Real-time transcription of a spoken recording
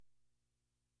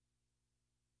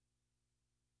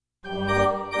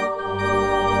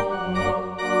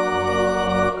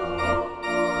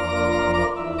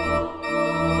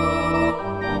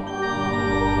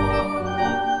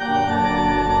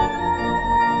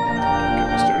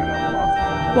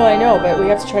Well, I know, but we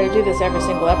have to try to do this every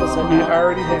single episode We now.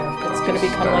 already have. It's going to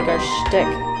become like our shtick.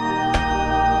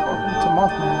 Welcome to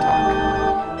Mothman Talk.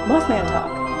 Mothman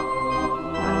Talk.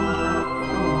 My name's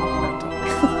Mothman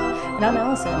Talk. And I'm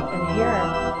Allison, and here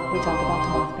we talk about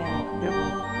the Mothman. Yep.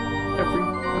 Every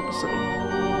episode.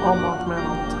 All Mothman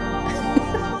all the time.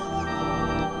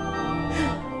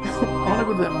 I want to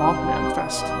go to that Mothman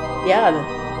Fest. Yeah.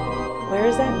 Where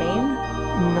is that, Maine?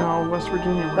 No, West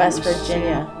Virginia. where West it was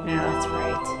Virginia. seen. Yeah. That's right.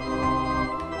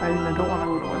 I don't want to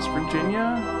go to West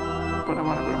Virginia, but I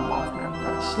want to go to Mothman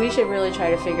Fest. We should really try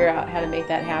to figure out how to make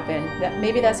that happen.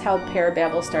 Maybe that's how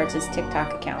Parababble starts his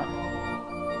TikTok account.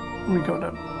 We go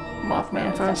to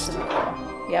Mothman Fest. Festival.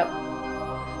 Yep.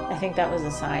 I think that was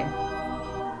a sign.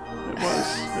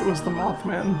 It was the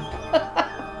Mothman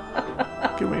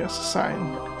giving us a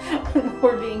sign.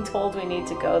 We're being told we need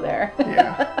to go there.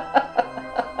 Yeah.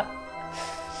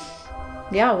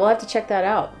 Yeah, we'll have to check that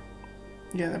out.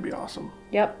 Yeah, that'd be awesome.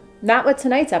 Yep. Not what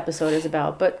tonight's episode is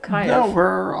about, but kind No, of.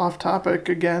 we're off topic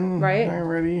again Right.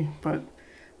 already, but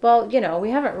Well, we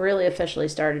haven't really officially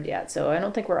started yet, so I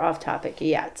don't think we're off topic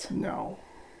yet. no.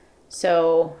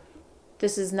 So,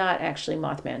 this is not actually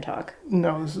Mothman talk.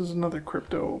 No, this is another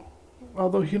crypto.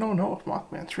 Although you don't know if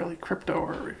Mothman's really crypto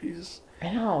or if he's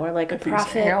I know, or like a if he's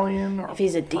prophet, alien or if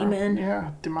he's a demon.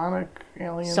 Yeah, demonic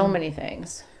alien. So many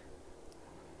things.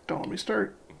 Don't let me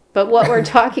start. But what we're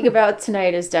talking about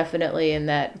tonight is definitely in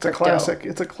that It's a crypto. classic.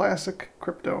 It's a classic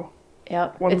crypto.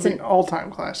 Yep. One It's of an the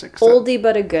all-time classics. oldie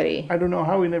but a goodie. I don't know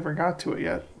how we never got to it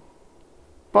yet.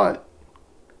 But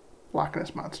Loch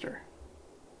Ness Monster.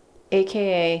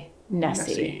 AKA Nessie.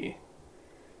 Nessie.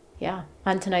 Yeah.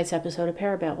 On tonight's episode of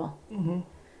Parababble. Mm-hmm.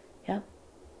 Yep.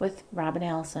 With Rob and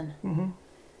Allison. Mm-hmm.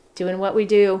 Doing what we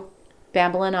do.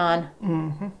 Babbling on.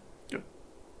 Mm-hmm. Yep.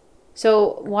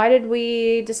 So, why did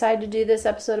we decide to do this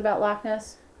episode about Loch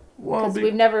Ness? Well, Because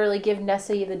we've never really given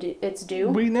Nessie its due.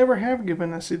 we never have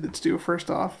given Nessie its due, first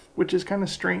off, which is kind of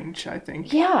strange, I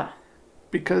think. Yeah.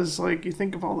 Because, like, you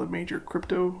think of all the major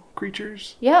crypto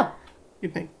creatures, Yeah. you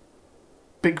think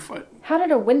Bigfoot. How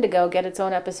did a Wendigo get its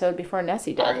own episode before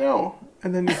Nessie I did? know.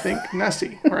 And then you think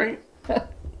Nessie, right?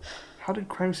 How did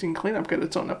Crime Scene Cleanup get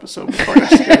its own episode before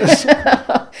Nessie did this?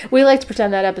 We like to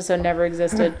pretend that episode never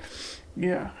existed.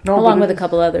 Yeah. No, Along but with a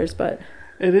couple others, but...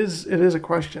 It is a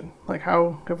question. Like,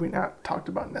 how have we not talked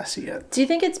about Nessie yet? Do you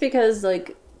think it's because,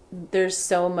 like, there's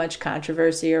so much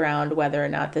controversy around whether or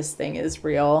not this thing is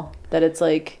real that it's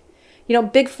like,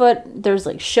 Bigfoot, there's,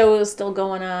 like, shows still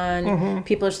going on. Mm-hmm.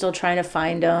 People are still trying to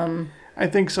find them. I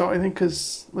think so. I think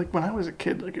because, like, when I was a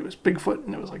kid, like, it was Bigfoot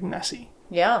and it was, like, Nessie.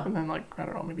 Yeah. And then, like, I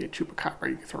don't know, maybe a chupacabra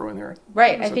you could throw in there.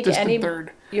 Right. It's I a think distant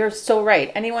third. You're so right.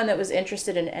 Anyone that was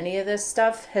interested in any of this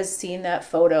stuff has seen that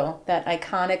photo, that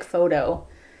iconic photo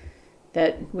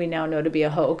that we now know to be a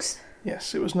hoax.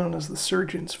 Yes, it was known as the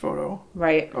surgeon's photo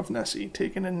Right. of Nessie,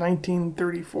 taken in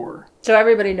 1934. So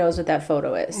everybody knows what that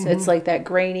photo is. Mm-hmm. It's like that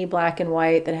grainy black and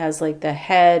white that has like the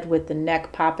head with the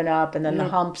neck popping up and then the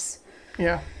Yep. humps.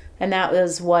 Yeah. And that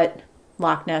was what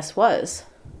Loch Ness was.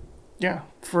 Yeah,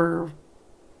 for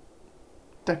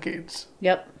decades.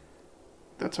 Yep.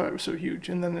 That's why it was so huge.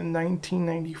 And then in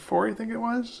 1994, I think it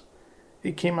was,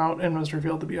 it came out and was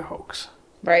revealed to be a hoax.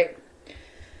 Right.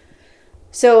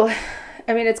 So,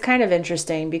 I mean, it's kind of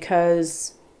interesting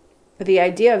because the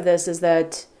idea of this is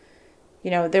that,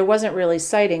 there wasn't really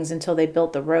sightings until they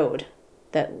built the road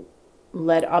that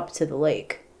led up to the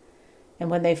lake. And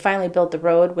when they finally built the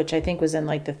road, which I think was in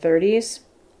like the 30s,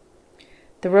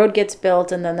 the road gets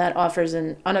built and then that offers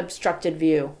an unobstructed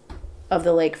view of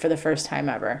the lake for the first time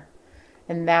ever.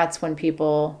 And that's when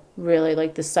people really,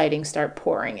 like, the sightings start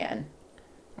pouring in.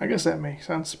 I guess that makes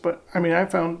sense. But, I mean, I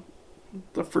found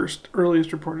the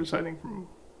earliest reported sighting from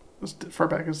as far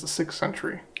back as the 6th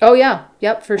century. Oh, yeah.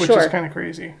 Yep, for which sure. is kind of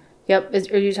crazy. Yep.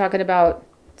 Are you talking about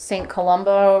St. Columba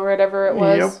or whatever it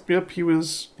was? Yep. He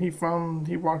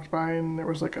walked by and there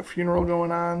was like a funeral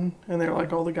going on. And they're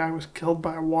like, oh, the guy was killed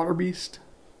by a water beast.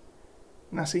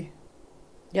 Nessie.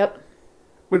 Yep.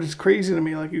 Which is crazy to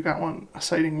me. Like, you got a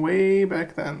sighting way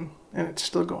back then. And it's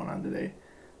still going on today.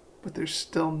 But there's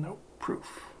still no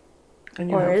proof.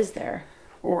 And Is there?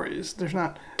 Or is. There's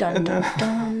not. Dun, and dun, then,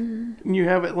 dun. and you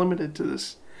have it limited to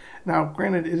this. Now,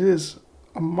 granted, it is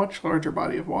a much larger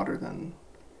body of water than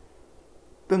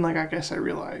like I guess I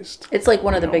realized. It's like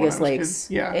one of the when I biggest was a lakes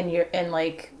kid. Yeah. in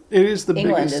like It is the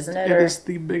England, biggest. isn't it? It Or is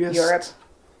the biggest. Europe.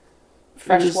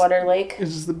 Freshwater lake. It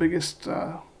is the biggest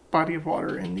body of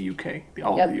water in the UK.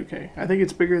 All Yep. of the UK. I think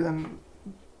it's bigger than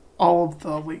all of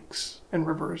the lakes and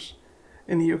rivers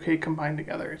in the UK combined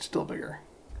together. It's still bigger.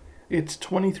 It's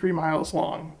 23 miles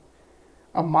long,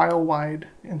 a mile wide,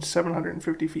 and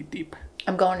 750 feet deep.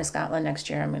 I'm going to Scotland next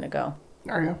year. I'm going to go.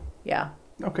 Are you? Yeah.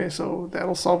 Okay, so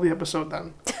that'll solve the episode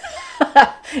then.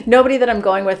 Nobody that I'm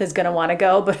going with is going to want to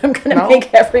go, but I'm going to No?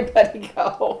 make everybody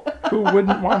go. Who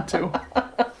wouldn't want to?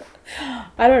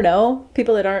 I don't know.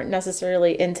 People that aren't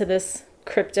necessarily into this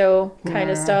crypto kind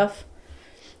of Nah. stuff.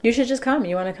 You should just come.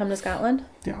 You want to come to Scotland?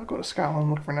 Yeah, I'll go to Scotland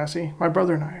and look for Nessie. My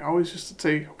brother and I always used to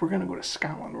say, we're going to go to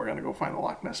Scotland. We're going to go find the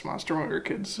Loch Ness Monster when we were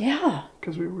kids. Yeah.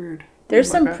 Because we were weird. There's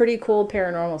Like some that. pretty cool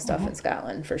paranormal stuff in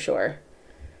Scotland for sure.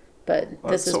 But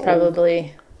Well, this it's is so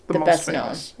probably the the most best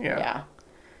famous, known. yeah. Yeah.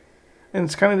 And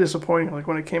it's kind of disappointing. Like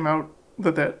when it came out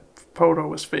that photo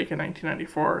was fake in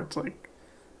 1994, it's like,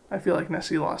 I feel like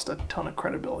Nessie lost a ton of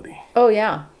credibility. Oh,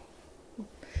 yeah.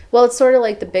 Well, it's sort of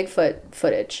like the Bigfoot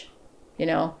footage, you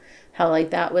know, how like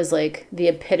that was like the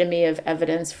epitome of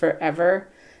evidence forever.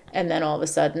 And then all of a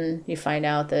sudden you find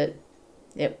out that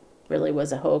it really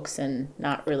was a hoax and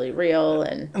not really real.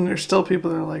 And And there's still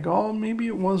people that are like, oh, maybe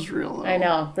it was real, though. I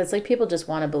know. It's like people just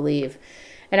want to believe.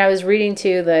 And I was reading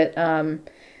too that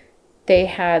they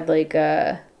had like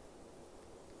at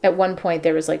one point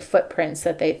there was like footprints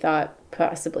that they thought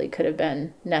possibly could have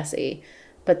been Nessie.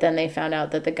 But then they found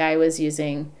out that the guy was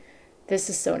using, this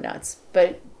is so nuts,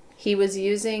 but he was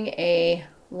using a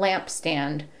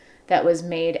lampstand that was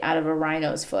made out of a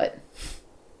rhino's foot.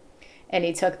 And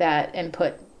he took that and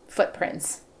put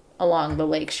footprints along the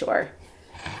lake shore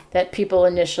that people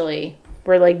initially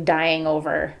were like dying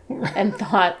over and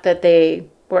thought that they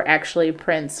were actually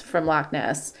prints from Loch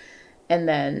Ness. And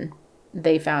then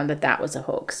they found that that was a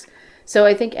hoax. So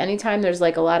I think anytime there's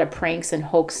like a lot of pranks and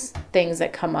hoax things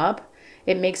that come up,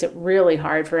 it makes it really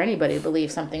hard for anybody to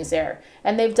believe something's there.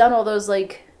 And they've done all those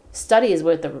like studies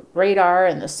with the radar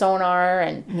and the sonar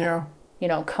and, Yeah. you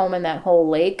know, combing that whole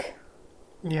lake.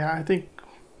 Yeah, I think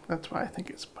that's why I think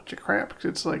it's a bunch of crap. 'Cause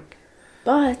it's like,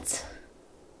 But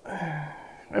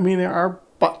I mean, there are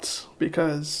buts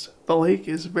because the lake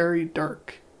is very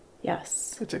dark.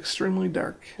 yes, It's extremely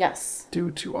dark yes,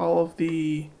 due to all of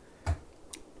the,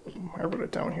 I wrote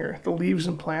it down here, the leaves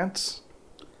and plants.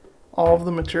 All of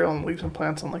the material and leaves and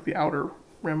plants on like the outer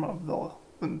rim of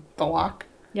the loch,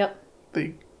 yep,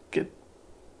 they get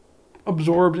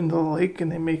absorbed into the lake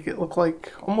and they make it look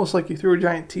like almost like you threw a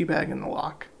giant tea bag in the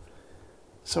loch.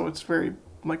 So it's very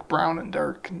like brown and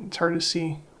dark and it's hard to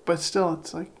see, but still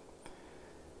it's like,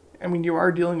 I mean, you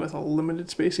are dealing with a limited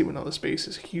space even though the space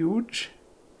is huge.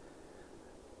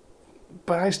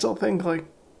 But I still think like,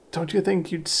 don't you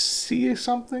think you'd see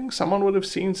something? Someone would have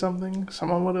seen something.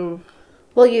 Someone would have.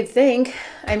 Well, you'd think.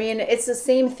 I mean, it's the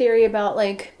same theory about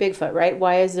like Bigfoot, right?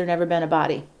 Why has there never been a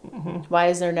body? Mm-hmm. Why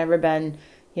has there never been,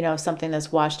 you know, something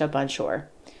that's washed up on shore?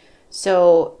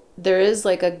 So there is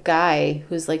like a guy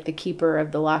who's like the keeper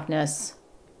of the Loch Ness,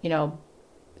 you know,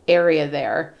 area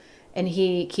there. And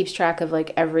he keeps track of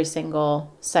like every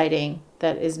single sighting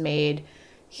that is made.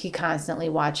 He constantly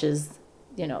watches,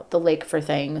 you know, the lake for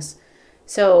things.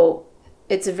 So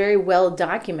it's a very well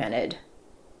documented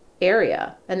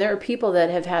area. And there are people that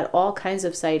have had all kinds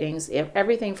of sightings,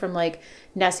 everything from like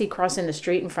Nessie crossing the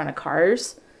street in front of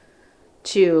cars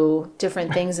to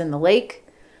different things in the lake.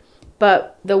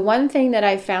 But the one thing that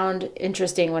I found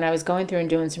interesting when I was going through and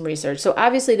doing some research, so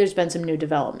obviously there's been some new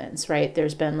developments, right?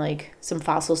 There's been like some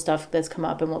fossil stuff that's come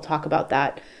up and we'll talk about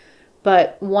that.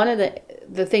 But one of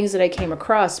the things that I came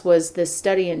across was this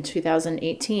study in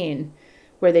 2018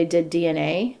 where they did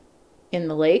DNA in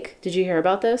the lake. Did you hear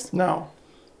about this? No.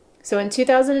 So in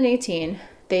 2018,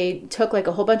 they took like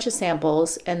a whole bunch of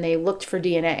samples and they looked for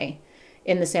DNA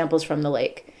in the samples from the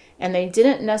lake. And they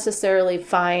didn't necessarily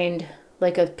find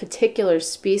like a particular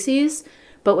species,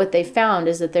 but what they found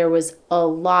is that there was a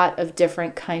lot of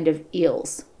different kind of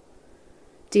eels.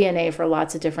 DNA for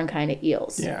lots of different kind of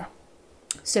eels. Yeah.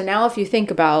 So now if you think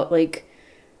about like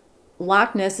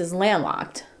Loch Ness is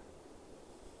landlocked.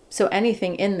 So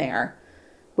anything in there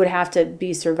would have to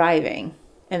be surviving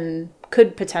and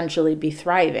could potentially be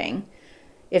thriving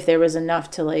if there was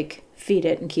enough to like feed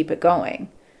it and keep it going.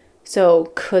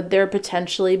 So could there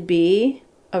potentially be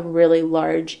a really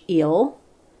large eel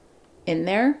in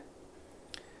there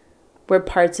where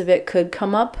parts of it could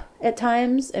come up at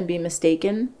times and be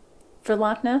mistaken for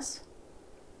Loch Ness?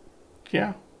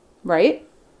 Yeah. Right?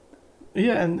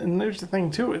 Yeah, and there's the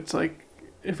thing too. It's like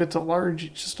if it's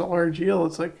just a large eel,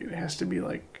 it's like it has to be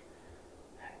like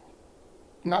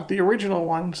not the original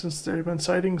one since there have been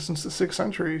sightings since the 6th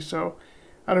century. So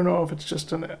I don't know if it's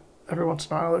just every once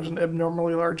in a while there's an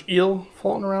abnormally large eel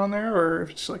floating around there, or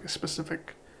if it's like a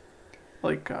specific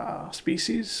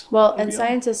species. Well, of and eel.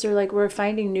 scientists are like, we're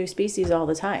finding new species all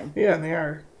the time. Yeah, and they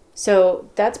are. So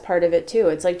that's part of it too.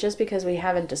 It's like just because we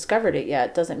haven't discovered it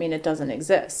yet doesn't mean it doesn't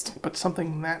exist. But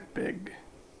something that big,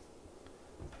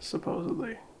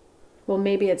 supposedly. Well,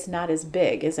 maybe it's not as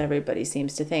big as everybody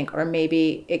seems to think, or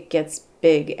maybe it gets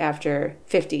big after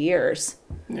 50 years,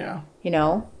 Yeah. you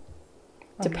know,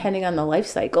 depending on the life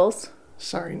cycles.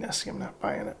 Sorry, Nessie, I'm not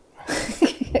buying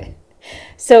it.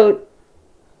 So,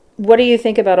 what do you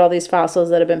think about all these fossils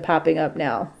that have been popping up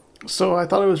now? So I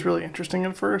thought it was really interesting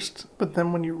at first, but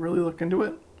then when you really look into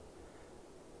it,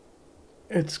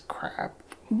 it's crap.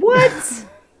 What?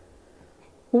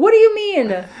 What do you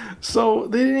mean? So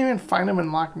they didn't even find them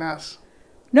in Loch Ness.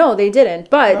 No, they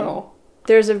didn't, but No.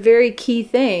 there's a very key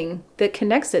thing that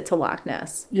connects it to Loch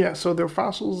Ness. Yeah, so they're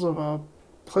fossils of a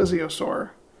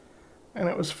plesiosaur, and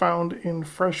it was found in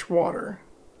fresh water,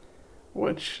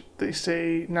 which they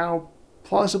say now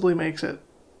plausibly makes it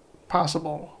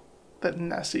possible that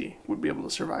Nessie would be able to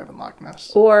survive in Loch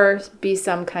Ness. Or be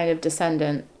some kind of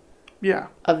descendant Yeah.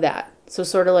 of that. So,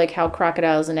 sort of like how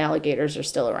crocodiles and alligators are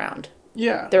still around.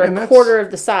 Yeah. They're and a quarter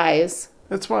of the size.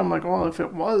 That's why I'm like, well, if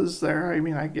it was there, I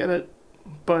mean, I get it,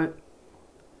 but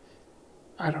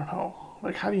I don't know.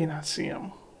 Like, how do you not see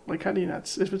them? Like, how do you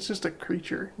not? If it's just a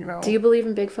creature, you know? Do you believe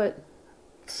in Bigfoot?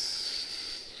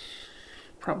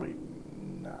 Probably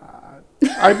not.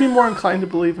 I'd be more inclined to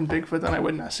believe in Bigfoot than I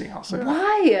would Nessie. I'll say that.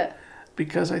 Why?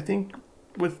 Because I think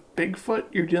with Bigfoot,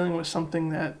 you're dealing with something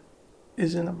that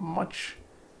is in a much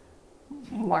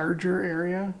larger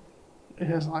area. It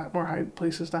has a lot more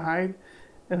places to hide,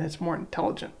 and it's more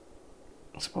intelligent,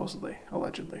 supposedly,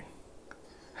 allegedly.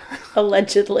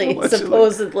 Allegedly.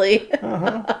 Supposedly.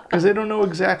 Because they don't know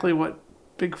exactly what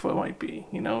Bigfoot might be.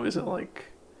 You know, is it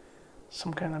like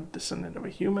some kind of descendant of a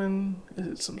human? Is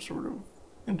it some sort of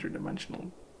interdimensional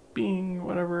being or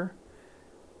whatever?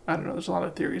 I don't know. There's a lot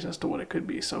of theories as to what it could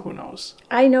be, so who knows?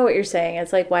 I know what you're saying.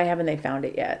 It's like, why haven't they found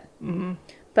it yet? Mm-hmm.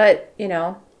 But, you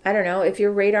know, I don't know. If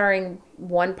you're radaring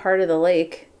one part of the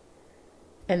lake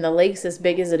and the lake's as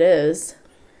big as it is,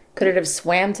 could it have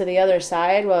swam to the other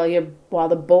side while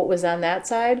the boat was on that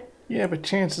side? Yeah, but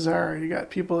chances are you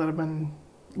got people that have been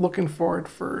looking for it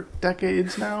for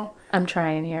decades now. I'm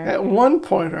trying here. At one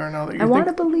point or another. I want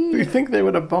to believe. You think they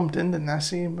would have bumped into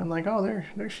Nessie and been like, oh,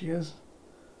 there she is.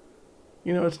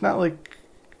 You know, it's not like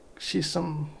she's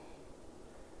some,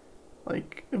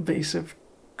 like, evasive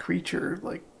creature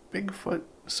like Bigfoot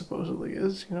supposedly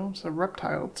is. You know, it's a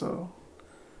reptile. It's a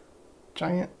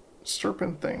giant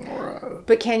serpent thing or a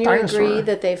But can you dinosaur. agree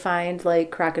that they find,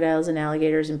 like, crocodiles and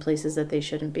alligators in places that they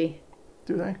shouldn't be?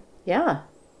 Do they? Yeah.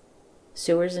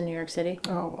 Sewers in New York City.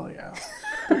 Oh, well, yeah.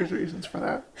 There's reasons for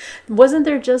that. Wasn't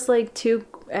there just, like, 2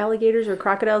 alligators or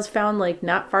crocodiles found, like,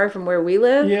 not far from where we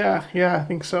live? Yeah, I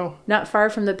think so. Not far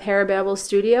from the Parababble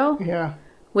studio? Yeah.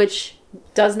 Which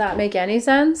does not make any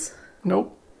sense.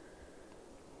 Nope.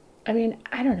 I mean,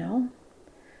 I don't know.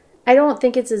 I don't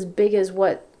think it's as big as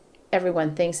what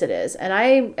everyone thinks it is. And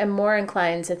I am more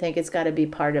inclined to think it's got to be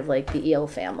part of, like, the eel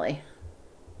family.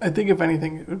 I think if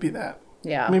anything, it would be that.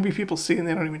 Yeah. Maybe people see and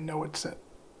they don't even know it's it.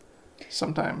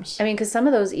 Sometimes. I mean, because some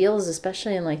of those eels,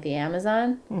 especially in, like, the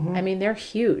Amazon, I mean, they're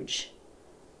huge.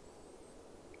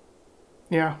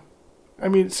 Yeah. I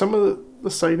mean, some of the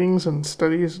sightings and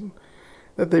studies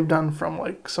that they've done from,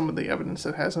 like, some of the evidence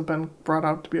that hasn't been brought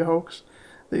out to be a hoax,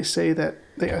 they say that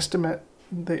they estimate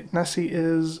that Nessie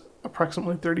is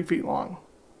approximately 30 feet long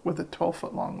with a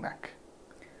 12-foot long neck.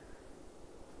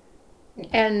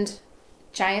 And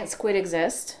giant squid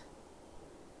exist.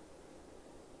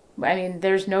 I mean,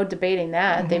 there's no debating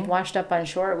that. They've washed up on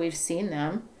shore. We've seen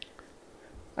them.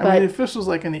 I mean, if this was,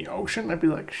 like, in the ocean, I'd be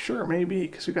like, sure, maybe,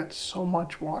 because we've got so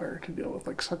much water to deal with,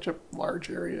 like, such a large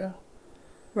area.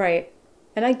 Right.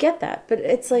 And I get that. But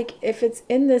it's like, if it's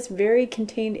in this very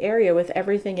contained area with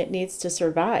everything it needs to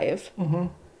survive. But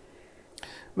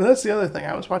that's the other thing.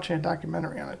 I was watching a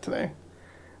documentary on it today.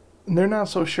 And they're not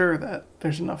so sure that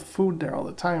there's enough food there all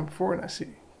the time for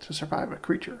Nessie to survive a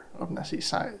creature of Nessie's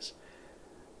size.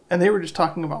 And they were just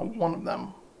talking about one of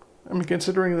them. I mean,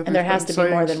 considering that And there has to be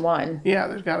more than one. Yeah,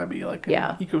 there's got to be like an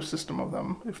Yeah. ecosystem of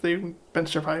them if they've been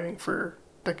surviving for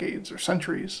decades or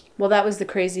centuries. Well, that was the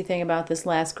crazy thing about this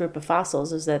last group of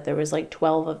fossils, is that there was like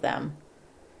 12 of them.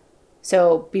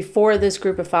 So before this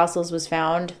group of fossils was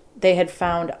found, they had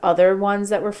found other ones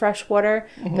that were freshwater,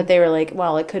 but they were like,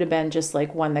 well, it could have been just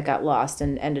like one that got lost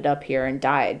and ended up here and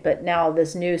died. But now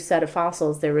this new set of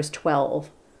fossils, there was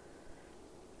 12.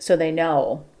 So they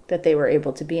know that they were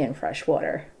able to be in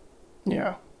freshwater.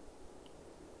 Yeah.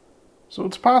 So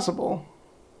it's possible.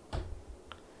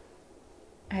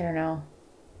 I don't know.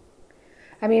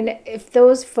 I mean, if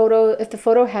the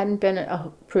photo hadn't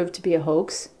been proved to be a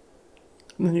hoax,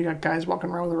 And then you got guys walking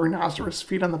around with rhinoceros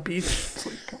feet on the beach. It's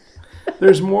like,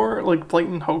 there's more like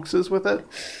blatant hoaxes with it.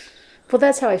 Well,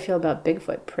 that's how I feel about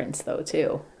Bigfoot prints, though,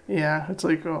 too. Yeah, it's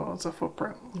like, oh, it's a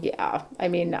footprint. Yeah, I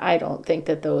mean, I don't think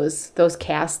that those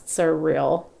casts are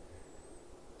real.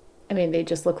 I mean, they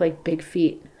just look like big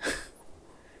feet.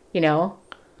 You know?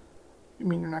 You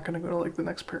mean you're not going to go to like the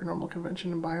next paranormal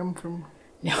convention and buy them from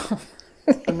No.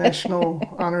 the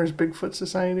National Honors Bigfoot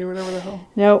Society or whatever the hell?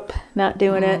 Nope, not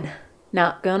doing it.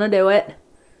 Not gonna do it.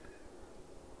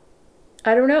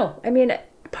 I don't know. I mean,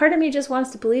 part of me just wants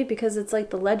to believe because it's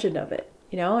like the legend of it,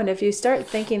 you know? And if you start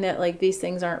thinking that like these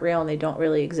things aren't real and they don't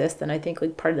really exist, then I think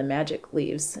like part of the magic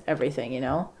leaves everything, you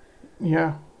know?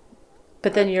 Yeah.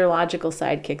 But then your logical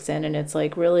side kicks in and it's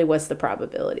like, really, what's the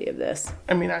probability of this?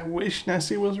 I mean, I wish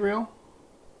Nessie was real.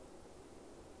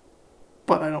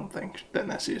 But I don't think that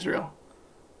Nessie is real.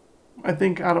 I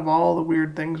think out of all the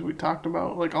weird things we talked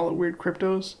about, like all the weird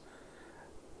cryptos,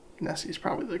 Nessie's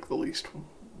probably like the least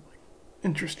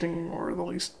interesting or the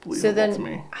least believable to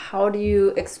me. How do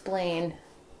you explain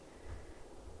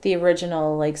the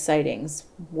original like sightings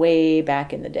way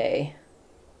back in the day?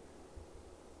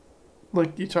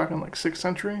 Like, you talking like 6th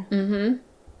century? Mm-hmm.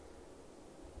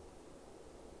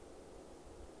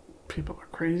 People are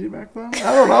crazy back then?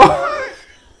 I don't know.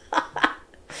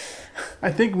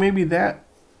 I think maybe that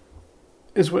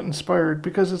is what inspired,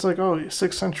 because it's like, oh,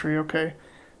 6th century, okay.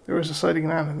 There was a sighting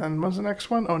then, and then what's the next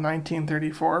one? Oh,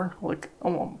 1934, like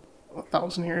almost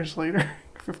 1,000 years later,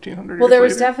 1,500 years Well, there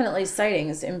was later. definitely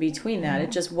sightings in between that.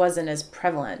 It just wasn't as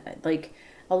prevalent. Like,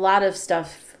 a lot of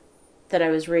stuff that I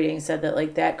was reading said that,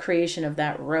 like, that creation of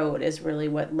that road is really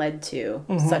what led to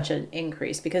such an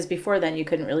increase. Because before then, you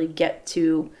couldn't really get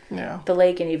to the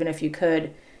lake, and even if you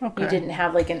could, you didn't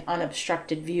have, like, an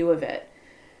unobstructed view of it.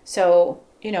 So,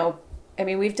 you know, I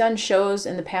mean, we've done shows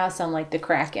in the past on, like, the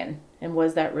Kraken, and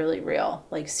was that really real?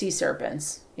 Like, sea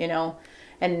serpents, you know?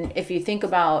 And if you think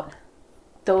about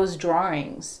those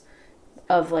drawings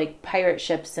of, like, pirate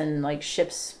ships and, like,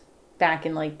 ships back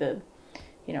in, like, the,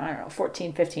 you know, I don't know,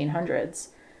 1500s,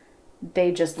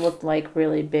 they just looked like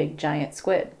really big, giant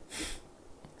squid.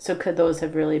 So could those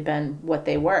have really been what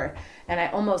they were? And I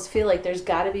almost feel like there's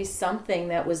got to be something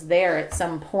that was there at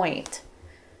some point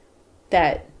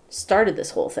that started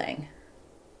this whole thing.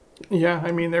 Yeah,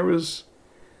 I mean,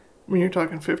 you're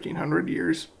talking 1,500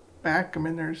 years back. I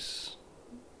mean, there's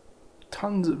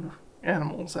tons of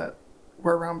animals that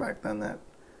were around back then that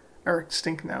are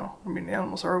extinct now. I mean, the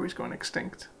animals are always going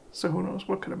extinct. So who knows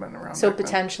what could have been around So back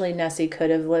potentially then. Nessie could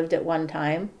have lived at one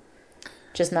time,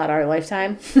 just not our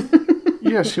lifetime.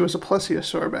 Yeah, she was a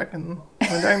plesiosaur back when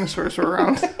dinosaurs were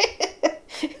around.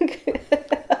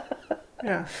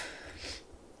 Yeah.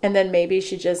 And then maybe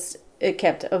it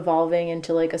kept evolving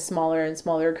into like a smaller and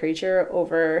smaller creature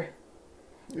over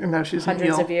And now she's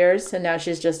hundreds of years, and now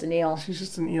she's just an eel. She's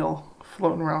just an eel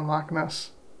floating around Loch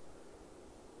Ness.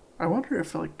 I wonder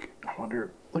if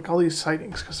all these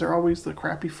sightings, because they're always the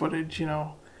crappy footage, you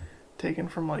know, taken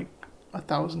from like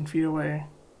 1,000 feet away,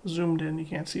 zoomed in, you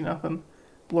can't see nothing,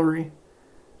 blurry.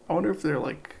 I wonder if they're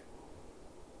like,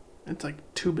 it's like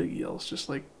two big eels just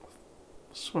like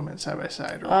swimming side by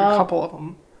side, or a couple of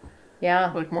them.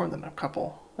 Yeah. Like more than a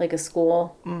couple. Like a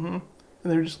school. Mm-hmm.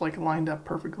 And they're just like lined up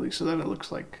perfectly so that it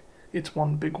looks like it's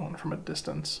one big one from a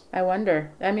distance. I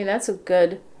wonder. I mean, that's a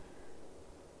good,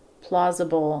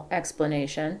 plausible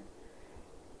explanation.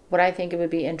 What I think it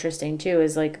would be interesting too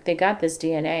is like they got this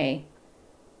DNA,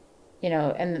 you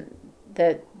know, and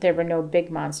that there were no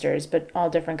big monsters, but all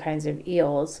different kinds of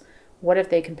eels. What if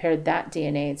they compared that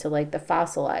DNA to like the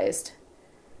fossilized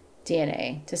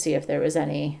DNA to see if there was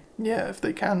any if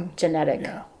they can genetic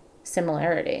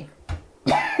similarity?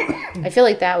 I feel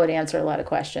like that would answer a lot of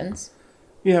questions.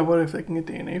 Yeah, what if they can get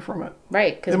DNA from it?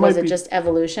 Right, because was it just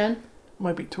evolution?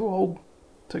 Might be too old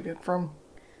to get from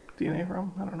DNA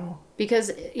from. I don't know.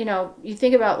 Because, you know, you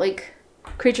think about like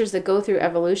creatures that go through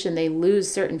evolution, they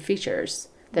lose certain features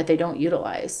that they don't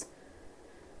utilize.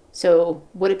 So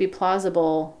would it be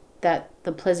plausible that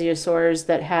the plesiosaurs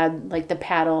that had like the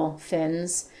paddle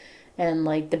fins and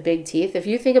like the big teeth, if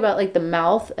you think about like the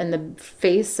mouth and the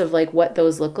face of like what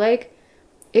those look like,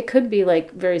 it could be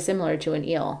like very similar to an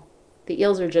eel. The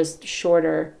eels are just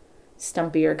shorter,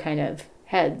 stumpier kind of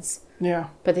heads. Yeah.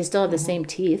 But they still have the same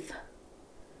teeth.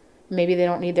 Maybe they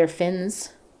don't need their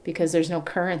fins because there's no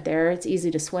current there. It's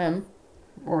easy to swim.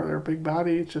 Or their big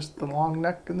body, it's just the long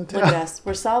neck and the tail. Look at us.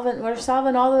 We're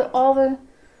solving all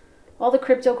the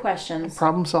crypto questions.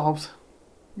 Problem solved.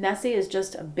 Nessie is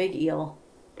just a big eel.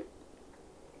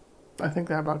 I think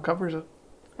that about covers it.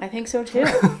 I think so too.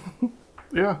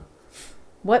 Yeah.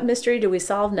 What mystery do we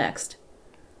solve next?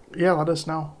 Yeah, let us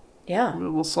know. Yeah.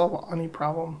 We'll solve any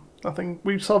problem. Nothing.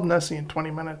 We solved Nessie in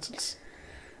 20 minutes. It's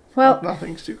Well,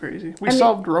 nothing's too crazy. We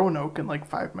solved Roanoke in like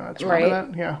 5 minutes. Remember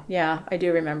that? Yeah. Yeah, I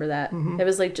do remember that. Mm-hmm. It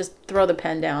was like just throw the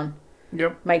pen down.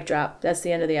 Yep. Mic drop. That's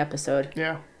the end of the episode.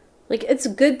 Yeah. Like, it's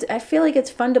good. I feel like it's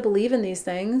fun to believe in these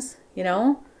things, you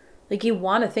know? Like, you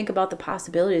want to think about the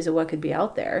possibilities of what could be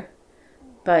out there,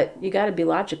 but you got to be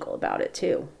logical about it,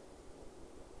 too.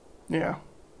 Yeah.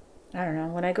 I don't know.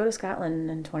 When I go to Scotland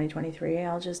in 2023,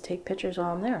 I'll just take pictures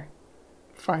while I'm there.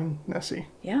 Find Nessie.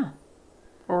 Yeah.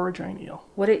 Or a giant eel.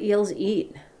 What do eels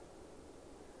eat?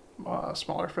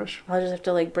 Smaller fish. I'll just have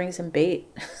to, like, bring some bait.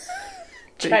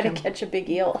 Try to catch a big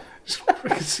eel. I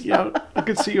could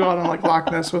see you out on like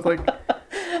Loch Ness with like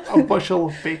a bushel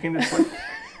of bacon, just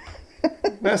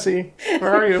like, Nessie,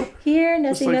 where are you? Here,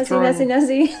 Nessie, like Nessie,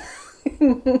 Nessie.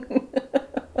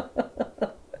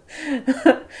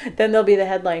 Then there'll be the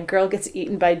headline: "Girl gets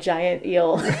eaten by giant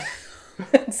eel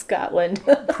in Scotland."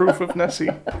 Proof of Nessie.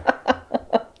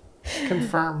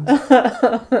 Confirmed.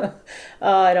 Oh,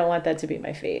 I don't want that to be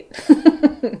my fate.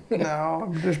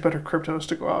 No, there's better cryptos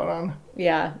to go out on.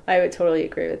 Yeah, I would totally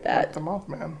agree with that. Like the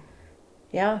Mothman.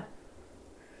 Yeah.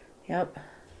 Yep.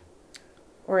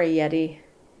 Or a Yeti.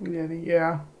 Yeti,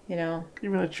 yeah. You know.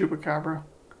 Even a chupacabra.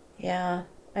 Yeah.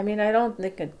 I mean, I don't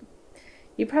think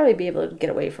you'd probably be able to get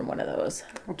away from one of those.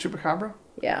 A chupacabra?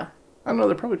 Yeah. I don't know,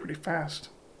 they're probably pretty fast.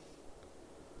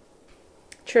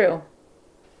 True.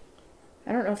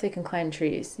 I don't know if they can climb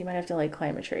trees. You might have to, like,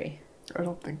 climb a tree. I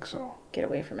don't think so. Get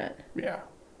away from it. Yeah.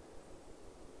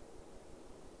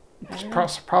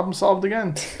 Problem solved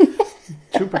again.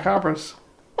 Chupacabras.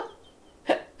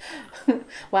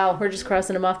 Wow, we're just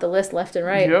crossing them off the list left and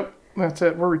right. Yep, that's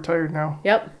it. We're retired now.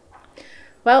 Yep.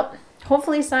 Well,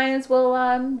 hopefully science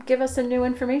will give us some new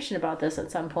information about this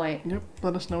at some point. Yep,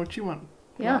 let us know what you want.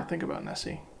 Yeah. Think about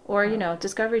Nessie. Or, you know,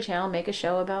 Discovery Channel, make a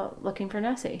show about looking for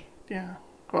Nessie. Yeah.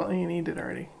 Well, A&E did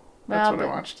already. That's what I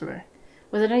watched today.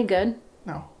 Was it any good?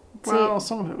 No. See, well,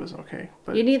 some of it was okay,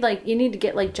 but you need to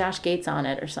get like Josh Gates on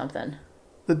it or something.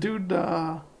 the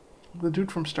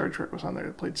dude from Star Trek was on there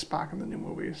that played Spock in the new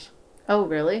movies. Oh,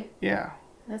 really? Yeah.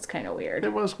 That's kind of weird.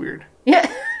 It was weird.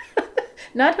 Yeah.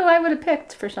 Not who I would have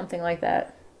picked for something like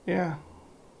that. Yeah.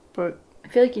 But I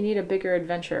feel like you need a bigger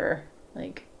adventurer.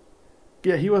 Like,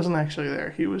 yeah, he wasn't actually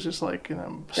there. He was just like in a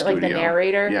studio. like the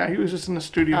narrator? Yeah, he was just in the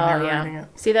studio narrating it.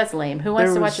 See, that's lame. Who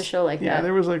wants to watch a show like that? Yeah,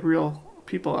 there was like real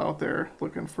people out there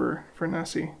looking for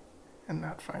Nessie and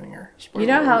not finding her. You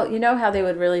know how they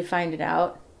would really find it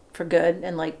out for good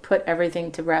and like put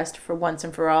everything to rest for once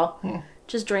and for all?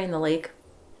 Just drain the lake.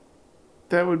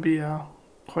 That would be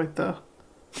quite the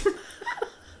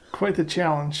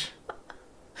challenge.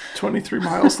 23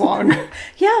 miles long.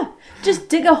 Yeah, just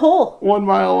dig a hole 1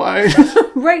 mile wide.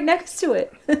 right next to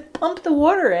it. Pump the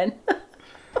water in.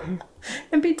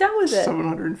 And be done with it.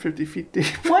 750 feet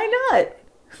deep. Why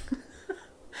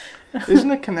not?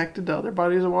 Isn't it connected to other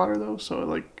bodies of water though? So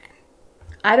like,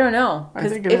 I don't know. I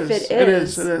think it if is. It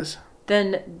is.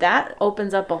 Then that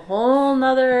opens up a whole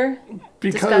nother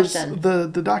discussion.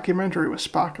 Because the documentary with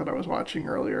Spock that I was watching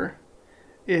earlier,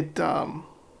 it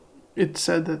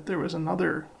said that there was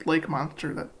another lake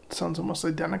monster that sounds almost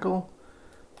identical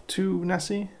to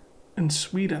Nessie in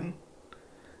Sweden,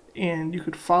 and you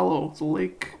could follow the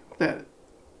lake that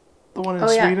the one in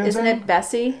Sweden. Isn't it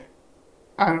Bessie?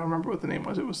 I don't remember what the name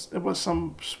was. It was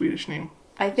some Swedish name.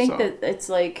 I think that it's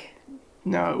like.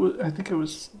 No, I think it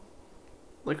was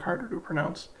like harder to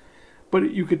pronounce,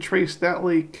 but you could trace that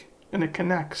lake and it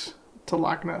connects to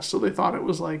Loch Ness. So they thought it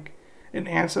was like an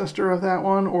ancestor of that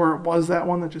one, or it was that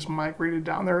one that just migrated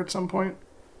down there at some point.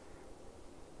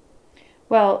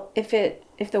 Well, if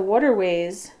the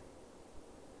waterways.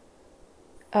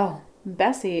 Oh,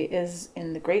 Bessie is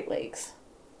in the Great Lakes.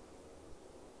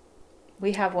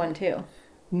 We have one too.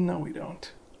 No, we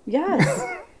don't.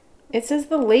 Yes. It says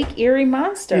the Lake Erie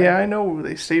Monster. Yeah, I know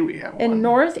they say we have one. In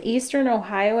northeastern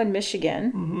Ohio and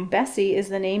Michigan, Bessie is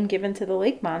the name given to the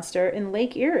lake monster in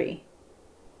Lake Erie,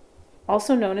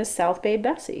 also known as South Bay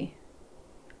Bessie,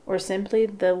 or simply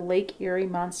the Lake Erie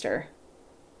Monster.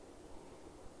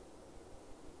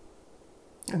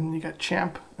 And you got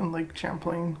Champ and Lake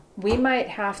Champlain. We might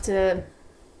have to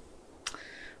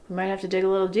dig a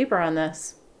little deeper on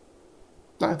this.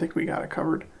 I think we got it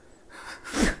covered.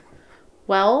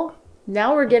 Well,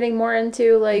 now we're getting more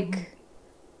into like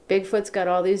Bigfoot's got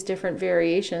all these different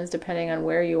variations depending on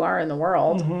where you are in the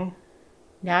world.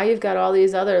 Now you've got all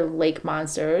these other lake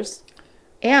monsters.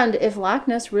 And if Loch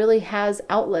Ness really has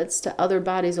outlets to other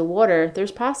bodies of water,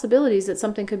 there's possibilities that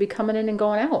something could be coming in and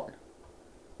going out.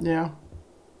 Yeah.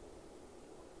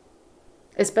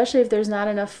 Especially if there's not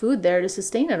enough food there to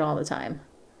sustain it all the time.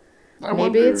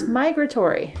 Maybe it's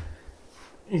migratory.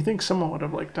 You think someone would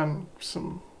have like done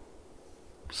some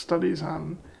studies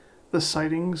on the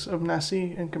sightings of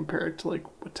Nessie and compare it to like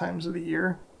what times of the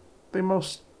year they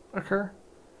most occur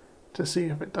to see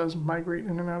if it does migrate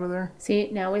in and out of there? See,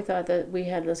 now we thought that we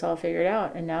had this all figured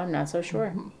out, and now I'm not so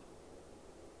sure.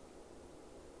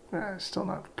 I'm still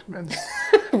not convinced.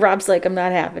 Rob's like, I'm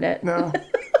not having it. No.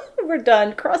 We're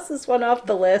done. Cross this one off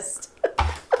the list.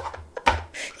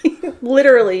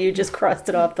 Literally, you just crossed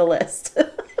it off the list.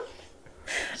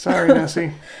 Sorry,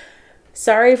 Nessie.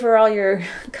 Sorry for all your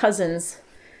cousins.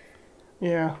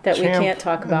 Yeah. That we Champ can't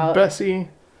talk and about. Bessie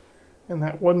and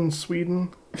that one in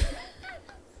Sweden.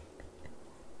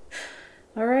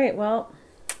 All right, well,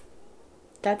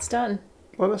 that's done.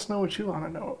 Let us know what you want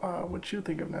to know, what you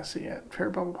think of Nessie at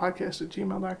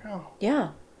fairbubblepodcast@gmail.com. Yeah,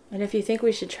 and if you think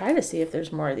we should try to see if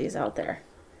there's more of these out there.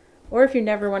 Or if you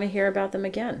never want to hear about them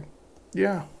again.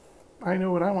 Yeah, I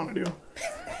know what I want to do.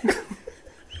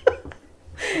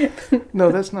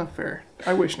 No, that's not fair.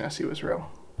 I wish Nessie was real.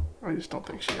 I just don't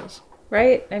think she is.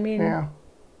 Right? I mean, yeah.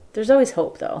 There's always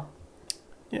hope, though.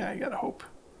 Yeah, you gotta hope.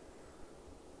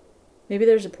 Maybe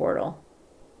there's a portal.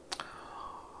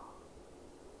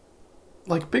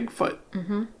 Like Bigfoot.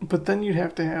 Mm-hmm. But then you'd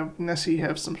have to have Nessie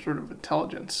have some sort of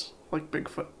intelligence, like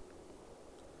Bigfoot.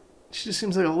 She just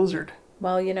seems like a lizard.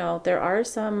 Well, you know, there are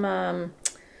some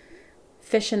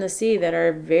fish in the sea that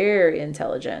are very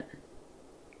intelligent.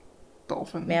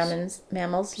 Dolphins.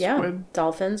 Mammals, Squid. yeah.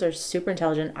 Dolphins are super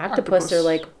intelligent. Octopus are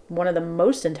like one of the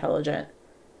most intelligent.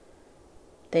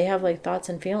 They have like thoughts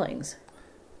and feelings.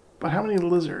 But how many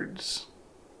lizards,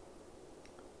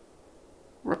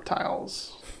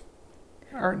 reptiles,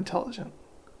 are intelligent?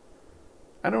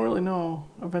 I don't really know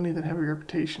of any that have a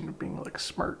reputation of being like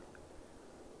smart.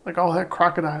 Like all that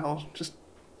crocodile just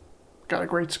got a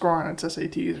great score on its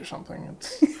SATs or something.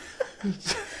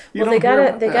 Well, they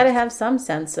gotta have some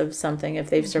sense of something if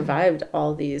they've survived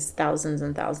all these thousands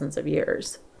and thousands of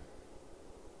years.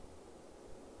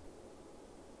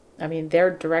 I mean,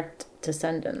 they're direct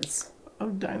descendants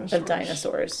of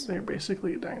dinosaurs. They're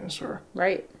basically a dinosaur.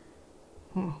 Right.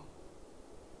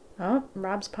 Oh,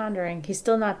 Rob's pondering. He's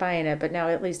still not buying it, but now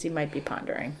at least he might be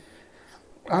pondering.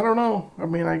 I don't know. I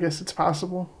mean, I guess it's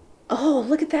possible. Oh,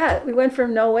 look at that. We went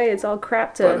from no way, it's all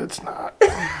crap to... But it's not.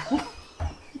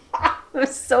 It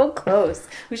was so close.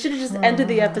 We should have just ended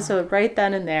the episode right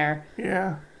then and there.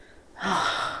 Yeah.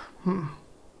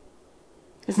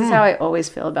 This is how I always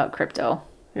feel about crypto.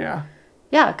 Yeah.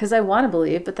 Yeah, because I want to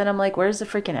believe, but then I'm like, where's the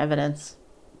freaking evidence?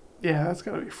 Yeah, that's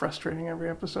got to be frustrating every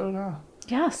episode, huh?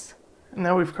 Yes. And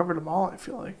now we've covered them all, I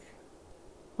feel like.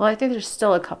 Well, I think there's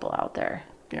still a couple out there.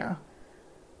 Yeah.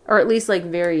 Or at least like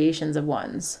variations of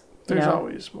ones. There's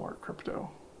always more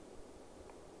crypto.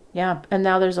 Yeah, and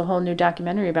now there's a whole new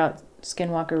documentary about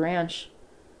Skinwalker Ranch.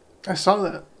 I saw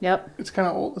that. Yep. It's kind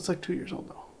of old. It's like 2 years old,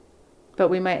 though. But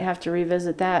we might have to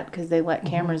revisit that because they let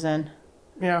cameras in.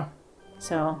 Yeah.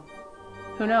 So,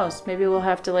 who knows? Maybe we'll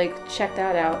have to like check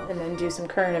that out and then do some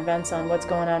current events on what's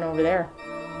going on over there.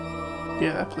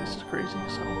 Yeah, that place is crazy.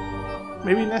 So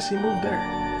maybe Nessie moved there.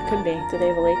 Could be. Do they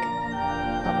have a lake?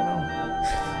 I don't know.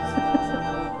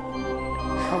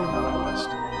 Probably not out west.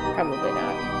 Probably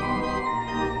not.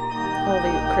 All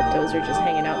the cryptos are just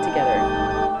hanging out together,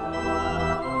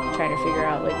 trying to figure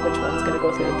out like which one's gonna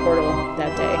go through the portal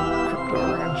that day. Crypto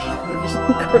Ranch.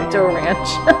 Crypto Ranch.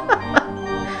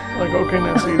 Like, okay,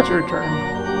 Nessie, it's your turn.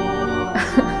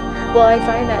 Well, I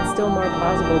find that still more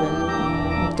plausible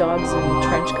than dogs in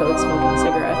trench coats smoking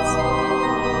cigarettes.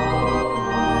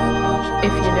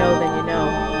 If you know, then you know.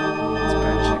 It's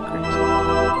batshit crazy.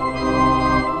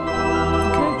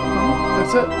 Okay.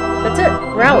 That's it. That's it.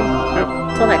 We're out. Yep.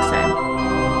 Till next time.